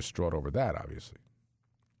we were distraught over that, obviously.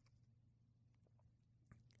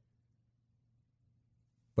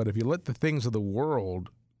 But if you let the things of the world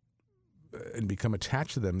and become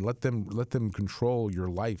attached to them, let them control your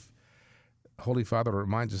life, Holy Father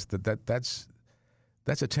reminds us that's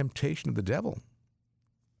a temptation of the devil.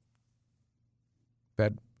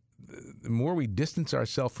 That the more we distance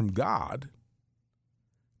ourselves from God,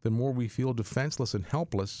 the more we feel defenseless and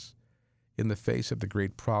helpless in the face of the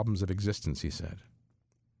great problems of existence, he said.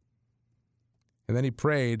 And then he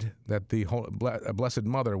prayed that the Blessed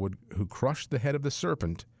Mother, who crushed the head of the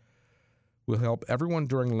serpent, will help everyone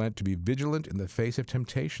during Lent to be vigilant in the face of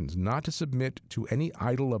temptations, not to submit to any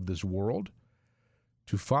idol of this world,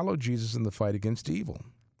 to follow Jesus in the fight against evil.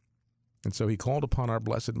 And so he called upon our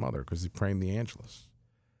Blessed Mother, because he's praying the Angelus.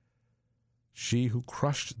 She who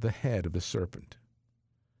crushed the head of the serpent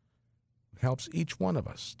helps each one of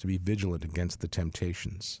us to be vigilant against the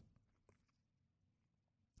temptations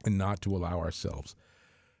and not to allow ourselves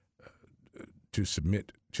to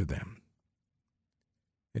submit to them.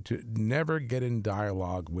 And to never get in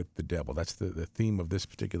dialogue with the devil. That's the theme of this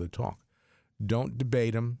particular talk. Don't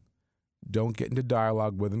debate him. Don't get into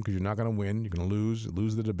dialogue with him, because you're not going to win. You're going to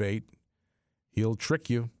lose the debate. He'll trick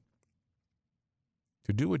you.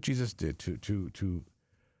 To do what Jesus did, to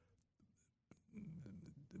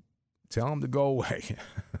tell him to go away,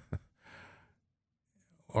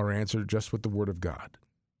 or answer just with the Word of God.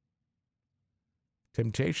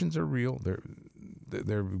 Temptations are real.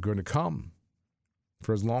 They're going to come.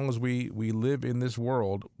 For as long as we live in this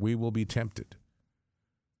world, we will be tempted.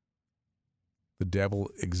 The devil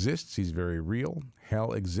exists. He's very real.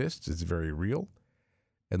 Hell exists. It's very real.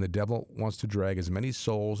 And the devil wants to drag as many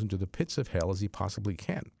souls into the pits of hell as he possibly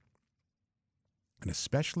can. And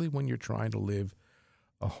especially when you're trying to live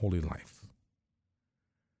a holy life.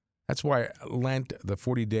 That's why Lent, the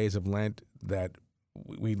 40 days of Lent that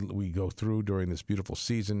we go through during this beautiful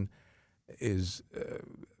season, is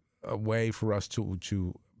a way for us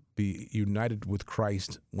to be united with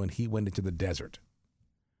Christ when he went into the desert,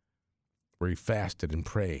 where he fasted and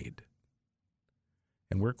prayed.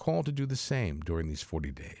 And we're called to do the same during these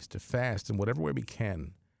 40 days, to fast in whatever way we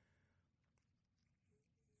can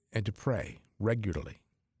and to pray regularly.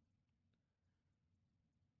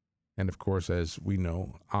 And of course, as we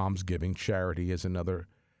know, almsgiving, charity, is another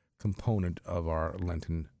component of our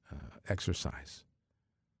Lenten exercise.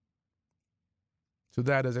 So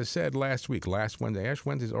that, as I said last Wednesday, Ash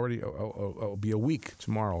Wednesday is already, it'll be a week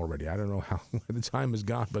tomorrow already. I don't know how the time has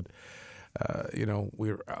gone, but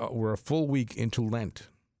we're a full week into Lent.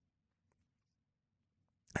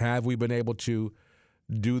 Have we been able to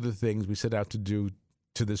do the things we set out to do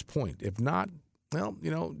to this point? If not, well,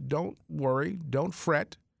 don't worry, don't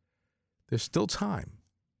fret. There's still time.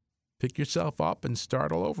 Pick yourself up and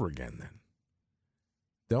start all over again then.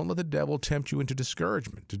 Don't let the devil tempt you into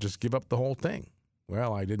discouragement to just give up the whole thing.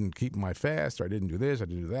 Well, I didn't keep my fast, or I didn't do this, I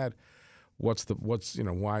didn't do that.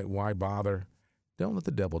 Why bother? Don't let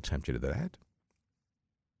the devil tempt you to that.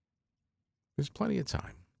 There's plenty of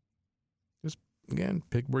time. Just, again,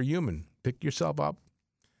 we're human. Pick yourself up,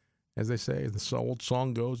 as they say, as the old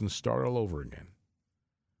song goes, and start all over again.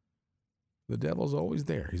 The devil's always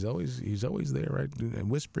there. He's always there, right, and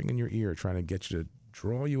whispering in your ear, trying to get you to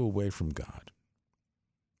draw you away from God.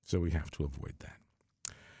 So we have to avoid that.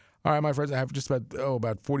 All right, my friends, I have just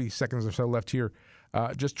about 40 seconds or so left here.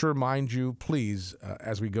 Just to remind you, please,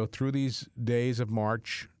 as we go through these days of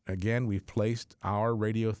March, again, we've placed our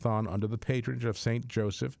Radiothon under the patronage of St.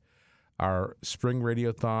 Joseph. Our spring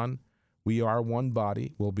Radiothon, We Are One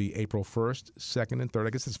Body, will be April 1st, 2nd, and 3rd. I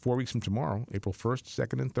guess it's 4 weeks from tomorrow, April 1st,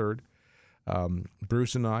 2nd, and 3rd.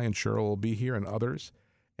 Bruce and I and Cheryl will be here, and others.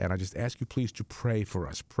 And I just ask you, please, to pray for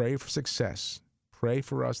us. Pray for success. Pray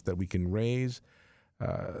for us that we can raise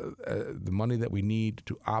the money that we need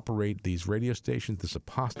to operate these radio stations, this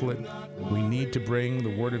apostolate. We need to bring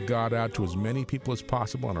the Word of God out to as many people as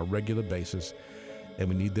possible on a regular basis, and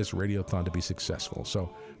we need this Radiothon to be successful.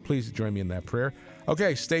 So please join me in that prayer.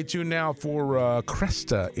 Okay, stay tuned now for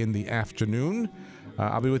Cresta in the afternoon.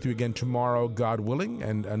 I'll be with you again tomorrow, God willing.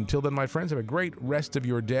 And until then, my friends, have a great rest of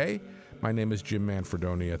your day. My name is Jim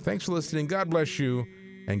Manfredonia. Thanks for listening. God bless you,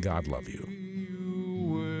 and God love you.